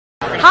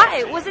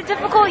Hi, was it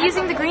difficult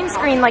using the green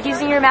screen, like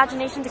using your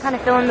imagination to kind of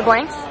fill in the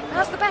blanks?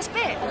 That's the best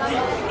bit.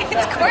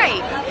 It's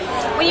great.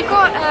 When you've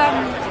got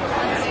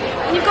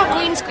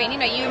green screen, you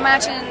know, you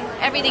imagine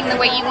everything the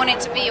way you want it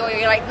to be, or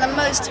you're like the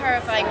most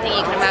terrifying thing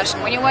you can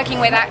imagine. When you're working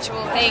with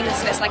actual things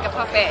and it's like a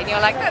puppet and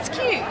you're like, that's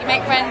cute, you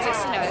make friends,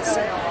 it's, you know,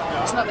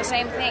 it's not the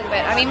same thing.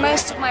 But I mean,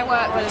 most of my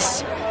work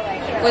was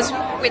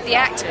with the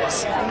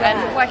actors,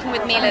 and working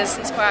with Mila's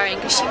inspiring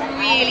because she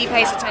really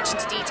pays attention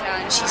to detail,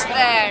 and she's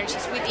there and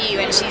she's with you,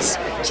 and she's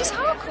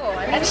hardcore.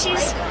 I mean,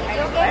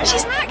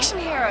 she's an action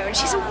hero, and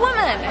she's a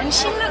woman, and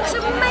she looks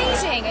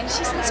amazing, and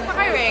she's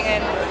inspiring,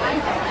 and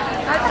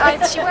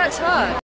she works hard.